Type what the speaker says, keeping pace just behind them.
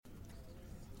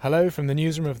Hello from the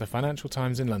newsroom of the Financial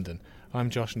Times in London.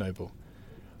 I'm Josh Noble.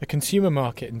 The consumer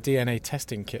market in DNA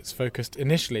testing kits focused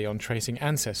initially on tracing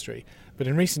ancestry, but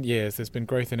in recent years there's been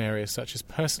growth in areas such as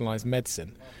personalised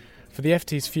medicine. For the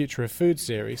FT's Future of Food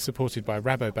series, supported by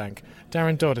Rabobank,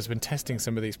 Darren Dodd has been testing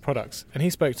some of these products, and he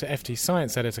spoke to FT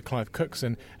Science editor Clive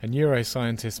Cookson and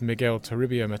neuroscientist Miguel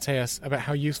Toribio Mateus about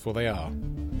how useful they are.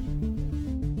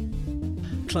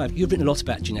 Clive, you've written a lot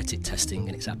about genetic testing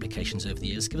and its applications over the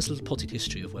years. Give us a little potted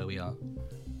history of where we are.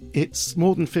 It's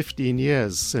more than 15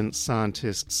 years since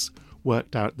scientists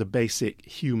worked out the basic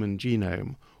human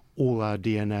genome, all our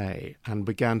DNA, and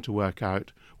began to work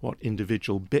out what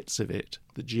individual bits of it,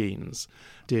 the genes,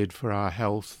 did for our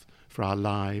health, for our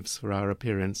lives, for our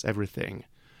appearance, everything.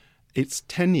 It's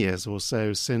 10 years or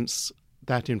so since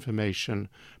that information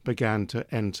began to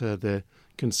enter the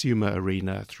consumer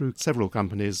arena through several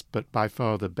companies, but by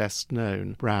far the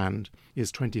best-known brand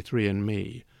is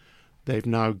 23andMe. They've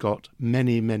now got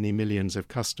many, many millions of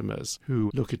customers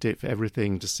who look at it for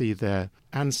everything to see their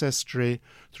ancestry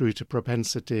through to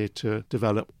propensity to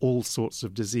develop all sorts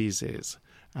of diseases.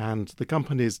 And the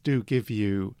companies do give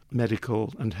you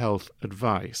medical and health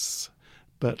advice.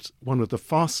 But one of the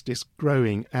fastest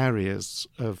growing areas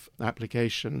of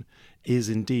application is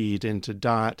indeed into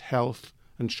diet, health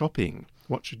and shopping.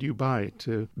 What should you buy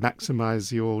to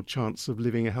maximise your chance of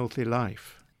living a healthy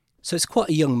life? So it's quite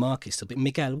a young market still, but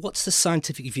Miguel, what's the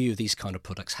scientific view of these kind of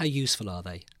products? How useful are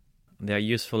they? They are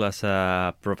useful as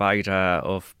a provider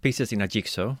of pieces in a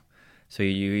jigsaw. So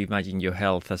you imagine your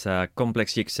health as a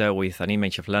complex jigsaw with an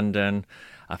image of London.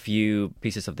 A few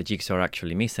pieces of the jigsaw are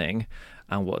actually missing.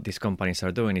 And what these companies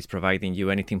are doing is providing you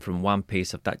anything from one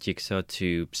piece of that jigsaw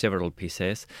to several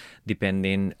pieces,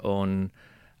 depending on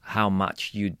how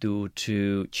much you do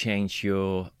to change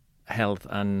your health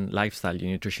and lifestyle,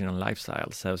 your nutritional lifestyle.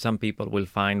 So some people will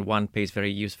find one piece very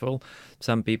useful.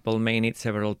 Some people may need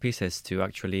several pieces to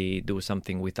actually do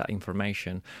something with that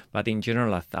information. But in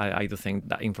general, I do think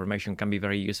that information can be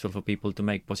very useful for people to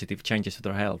make positive changes to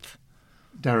their health.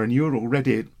 Darren, you're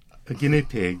already a guinea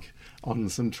pig on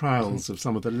some trials of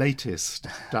some of the latest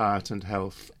diet and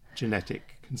health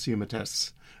genetic consumer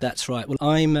tests. That's right. Well,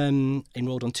 I'm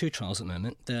enrolled on two trials at the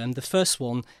moment. The first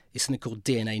one is something called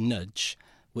DNA Nudge,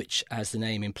 which, as the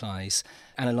name implies,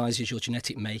 analyses your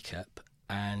genetic makeup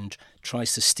and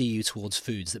tries to steer you towards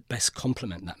foods that best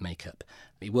complement that makeup.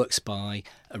 It works by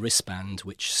a wristband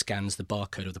which scans the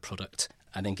barcode of the product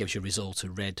and then gives you a result,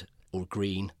 a red or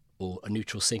green or a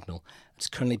neutral signal. It's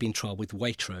currently being trialled with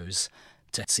Waitrose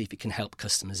to see if it can help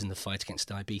customers in the fight against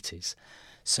diabetes.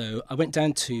 So I went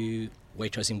down to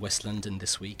Waitrose in West London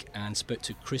this week and spoke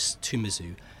to Chris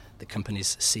Tumizu, the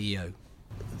company's CEO.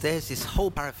 There's this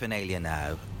whole paraphernalia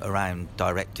now around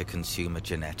direct-to-consumer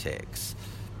genetics.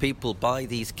 People buy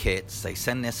these kits, they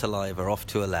send their saliva off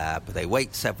to a lab, they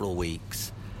wait several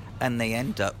weeks, and they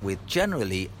end up with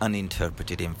generally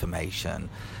uninterpreted information.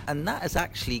 And that has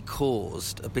actually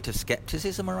caused a bit of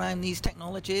skepticism around these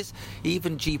technologies.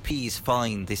 Even GPs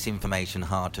find this information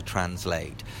hard to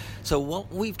translate. So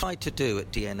what we've tried to do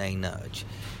at DNA Nudge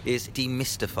is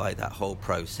demystify that whole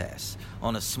process.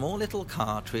 On a small little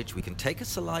cartridge, we can take a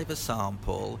saliva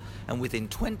sample, and within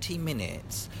 20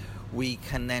 minutes, we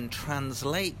can then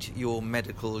translate your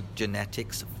medical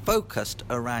genetics focused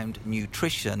around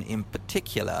nutrition in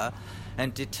particular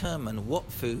and determine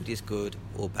what food is good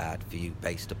or bad for you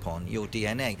based upon your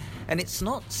DNA. And it's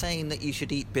not saying that you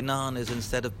should eat bananas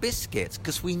instead of biscuits,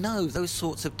 because we know those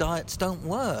sorts of diets don't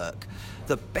work.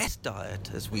 The best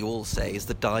diet, as we all say, is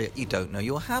the diet you don't know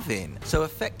you're having. So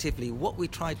effectively, what we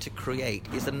tried to create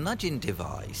is a nudging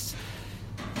device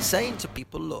saying to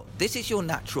people, look, this is your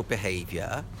natural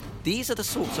behaviour, these are the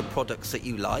sorts of products that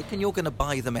you like and you're going to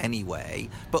buy them anyway,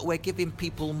 but we're giving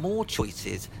people more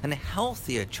choices and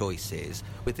healthier choices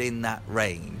within that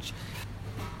range.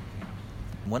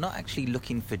 We're not actually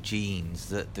looking for genes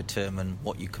that determine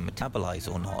what you can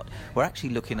metabolize or not. We're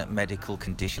actually looking at medical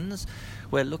conditions.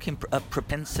 We're looking at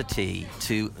propensity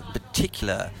to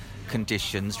particular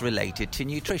conditions related to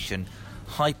nutrition,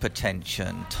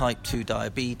 hypertension, type 2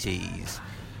 diabetes,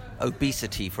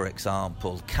 obesity, for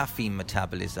example, caffeine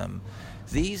metabolism.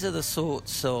 These are the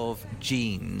sorts of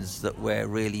genes that we're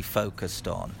really focused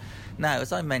on. Now,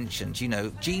 as I mentioned,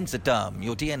 genes are dumb.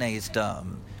 Your DNA is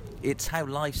dumb. It's how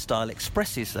lifestyle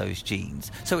expresses those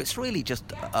genes. So it's really just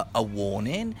a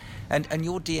warning, and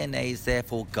your DNA is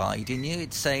therefore guiding you.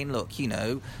 It's saying, look,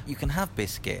 you can have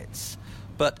biscuits,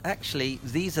 But actually,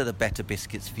 these are the Better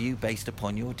Biscuits view based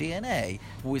upon your DNA.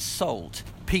 With salt,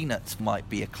 peanuts might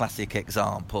be a classic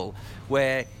example,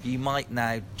 where you might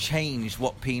now change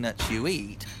what peanuts you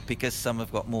eat because some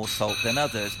have got more salt than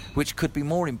others, which could be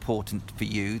more important for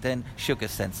you than sugar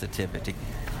sensitivity.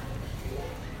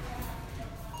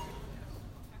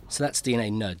 So that's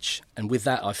DNA nudge. And with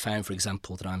that, I've found, for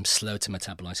example, that I'm slow to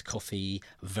metabolize coffee,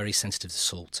 very sensitive to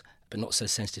salt, but not so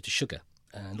sensitive to sugar.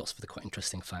 Lots of other quite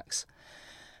interesting facts.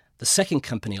 The second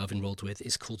company I've enrolled with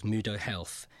is called Mudo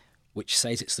Health, which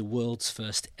says it's the world's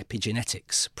first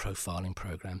epigenetics profiling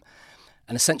program.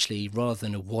 And essentially, rather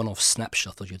than a one-off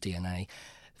snapshot of your DNA,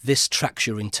 this tracks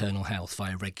your internal health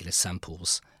via regular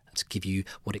samples to give you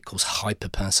what it calls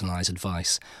hyper-personalised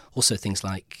advice. Also things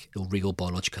like your real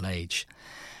biological age.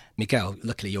 Miguel,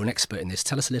 luckily you're an expert in this.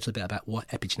 Tell us a little bit about what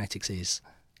epigenetics is.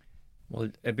 Well,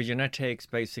 epigenetics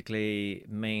basically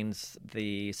means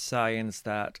the science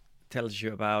that tells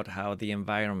you about how the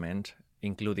environment,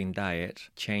 including diet,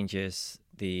 changes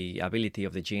the ability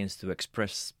of the genes to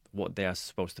express what they are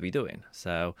supposed to be doing.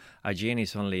 So a gene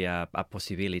is only a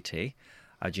possibility.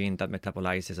 A gene that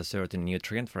metabolizes a certain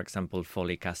nutrient, for example,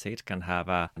 folic acid, can have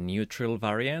a neutral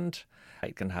variant.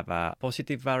 It can have a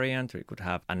positive variant, or it could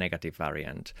have a negative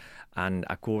variant. And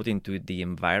according to the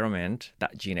environment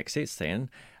that gene exists in,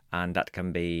 and that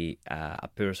can be a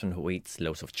person who eats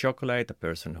loads of chocolate, a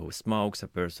person who smokes, a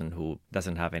person who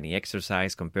doesn't have any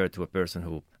exercise, compared to a person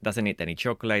who doesn't eat any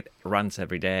chocolate, runs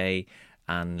every day,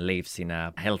 and lives in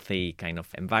a healthy kind of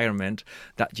environment,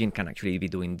 that gene can actually be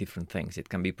doing different things. It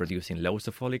can be producing loads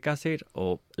of folic acid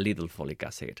or little folic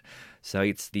acid. So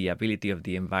it's the ability of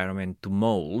the environment to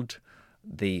mold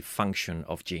the function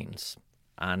of genes.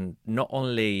 And not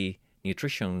only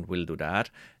nutrition will do that,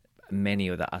 many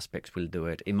other aspects will do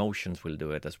it. Emotions will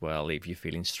do it as well, if you're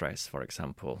feeling stress, for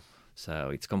example.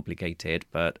 So it's complicated,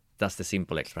 but that's the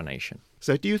simple explanation.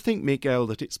 So do you think, Miguel,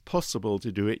 that it's possible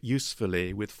to do it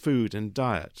usefully with food and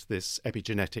diet, this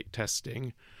epigenetic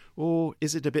testing, or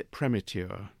is it a bit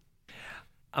premature?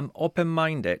 I'm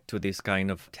open-minded to this kind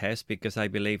of test because I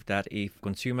believe that if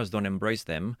consumers don't embrace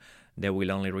them, they will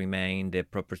only remain the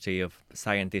property of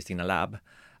scientists in a lab.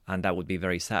 And that would be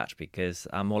very sad because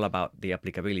I'm all about the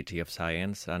applicability of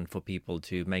science and for people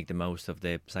to make the most of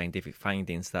the scientific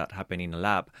findings that happen in a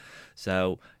lab.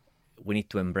 So we need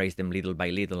to embrace them little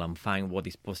by little and find what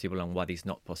is possible and what is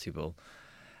not possible.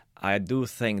 I do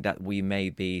think that we may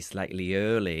be slightly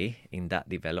early in that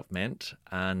development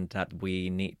and that we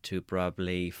need to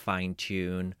probably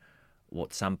fine-tune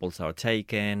what samples are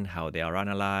taken, how they are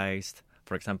analyzed.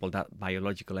 For example, that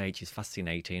biological age is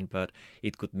fascinating, but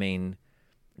it could mean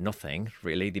nothing,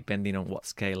 really, depending on what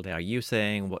scale they are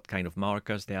using, what kind of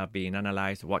markers they are being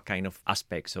analysed, what kind of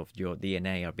aspects of your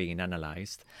DNA are being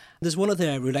analysed. There's one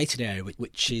other related area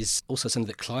which is also something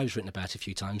that Clive's written about a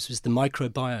few times, is the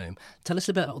microbiome. Tell us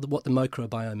about what the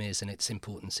microbiome is and its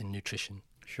importance in nutrition.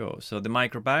 Sure. So the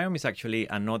microbiome is actually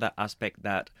another aspect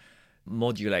that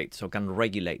modulates or can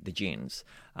regulate the genes.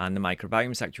 And the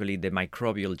microbiome is actually the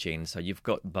microbial genes. So you've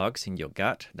got bugs in your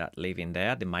gut that live in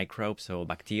there, the microbes or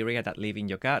bacteria that live in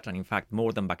your gut. And in fact,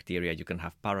 more than bacteria, you can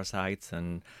have parasites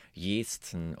and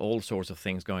yeasts and all sorts of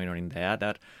things going on in there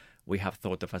that we have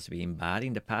thought of as being bad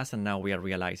in the past. And now we are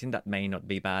realizing that may not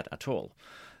be bad at all.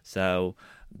 So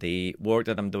the work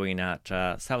that I'm doing at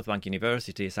South Bank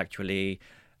University is actually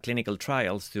clinical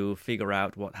trials to figure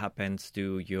out what happens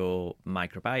to your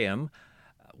microbiome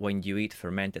when you eat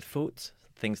fermented foods,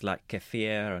 things like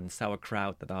kefir and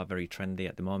sauerkraut that are very trendy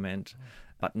at the moment.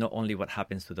 But not only what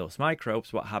happens to those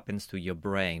microbes, what happens to your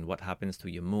brain, what happens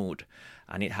to your mood.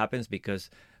 And it happens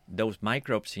because those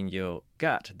microbes in your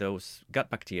gut, those gut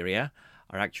bacteria,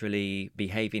 are actually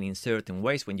behaving in certain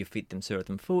ways when you feed them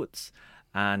certain foods.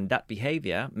 And that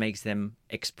behavior makes them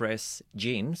express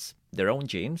genes, their own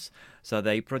genes, so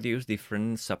they produce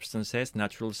different substances,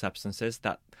 natural substances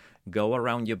that go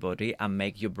around your body and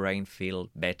make your brain feel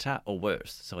better or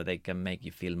worse. So they can make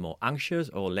you feel more anxious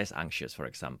or less anxious, for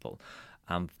example.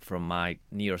 From my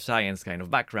neuroscience kind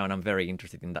of background, I'm very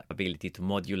interested in that ability to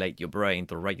modulate your brain,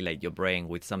 to regulate your brain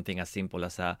with something as simple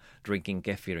as drinking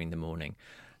kefir in the morning.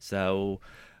 So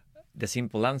the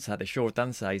simple answer, the short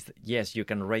answer is yes, you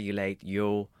can regulate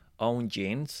your own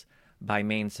genes by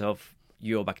means of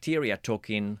your bacteria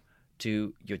talking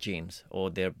to your genes or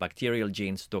their bacterial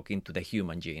genes talking to the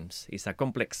human genes. It's a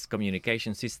complex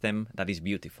communication system that is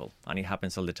beautiful and it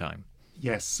happens all the time.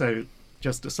 Yes, so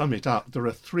just to sum it up, there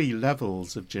are 3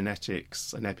 levels of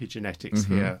genetics and epigenetics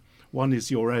here. One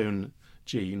is your own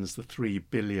genes, the 3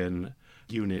 billion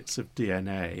units of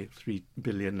DNA, 3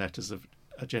 billion letters of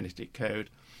a genetic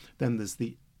code. Then there's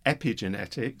the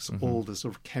epigenetics, all the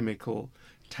sort of chemical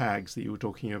tags that you were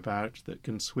talking about that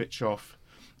can switch off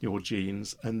your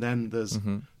genes, and then there's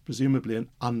presumably an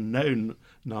unknown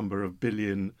number of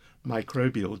billion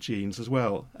microbial genes as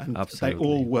well, and Absolutely. they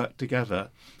all work together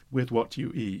with what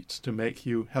you eat to make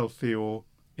you healthy or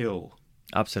ill.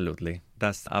 Absolutely.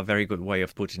 That's a very good way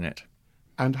of putting it.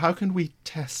 And how can we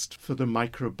test for the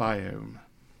microbiome?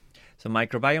 So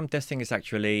microbiome testing is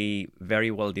actually very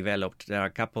well developed. There are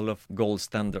a couple of gold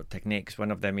standard techniques.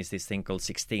 One of them is this thing called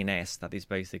 16S, that is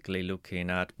basically looking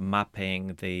at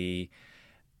mapping the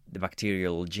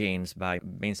bacterial genes by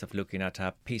means of looking at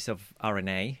a piece of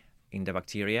RNA in the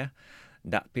bacteria.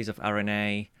 That piece of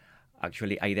RNA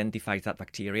actually identifies that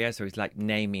bacteria, so it's like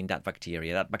naming that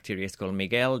bacteria. That bacteria is called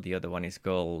Miguel, the other one is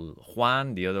called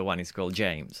Juan, the other one is called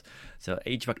James. So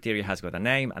each bacteria has got a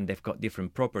name and they've got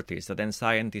different properties. So then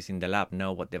scientists in the lab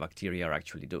know what the bacteria are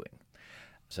actually doing.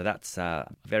 So that's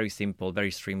a very simple,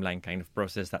 very streamlined kind of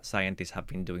process that scientists have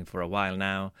been doing for a while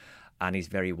now, and is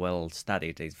very well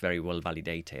studied, it's very well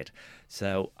validated.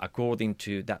 So according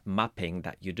to that mapping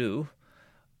that you do,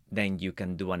 then you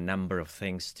can do a number of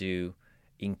things to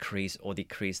increase or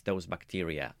decrease those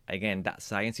bacteria. Again, that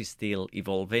science is still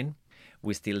evolving.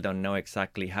 We still don't know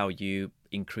exactly how you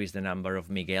increase the number of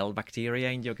Miguel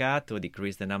bacteria in your gut or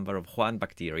decrease the number of Juan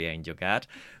bacteria in your gut.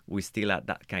 We're still at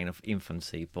that kind of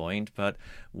infancy point, but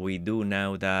we do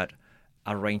know that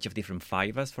a range of different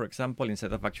fibers, for example,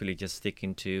 instead of actually just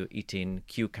sticking to eating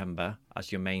cucumber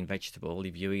as your main vegetable,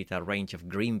 if you eat a range of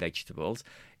green vegetables,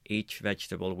 each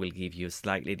vegetable will give you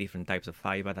slightly different types of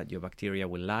fiber that your bacteria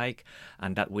will like,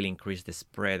 and that will increase the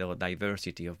spread or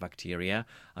diversity of bacteria.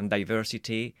 And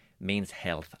diversity means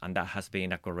health, and that has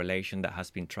been a correlation that has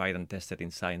been tried and tested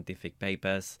in scientific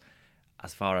papers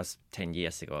as far as 10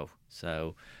 years ago.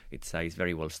 So it's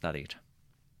very well studied.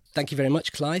 Thank you very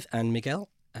much, Clive and Miguel.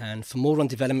 And for more on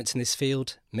developments in this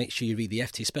field, make sure you read the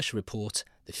FT Special Report,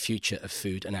 The Future of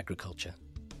Food and Agriculture.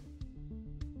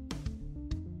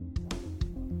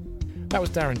 That was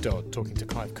Darren Dodd talking to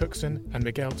Clive Cookson and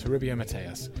Miguel Toribio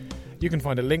Mateas. You can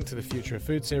find a link to the Future of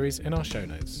Food series in our show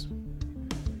notes.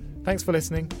 Thanks for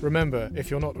listening. Remember,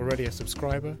 if you're not already a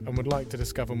subscriber and would like to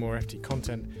discover more FT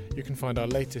content, you can find our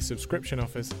latest subscription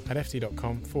offers at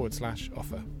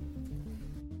ft.com/offer.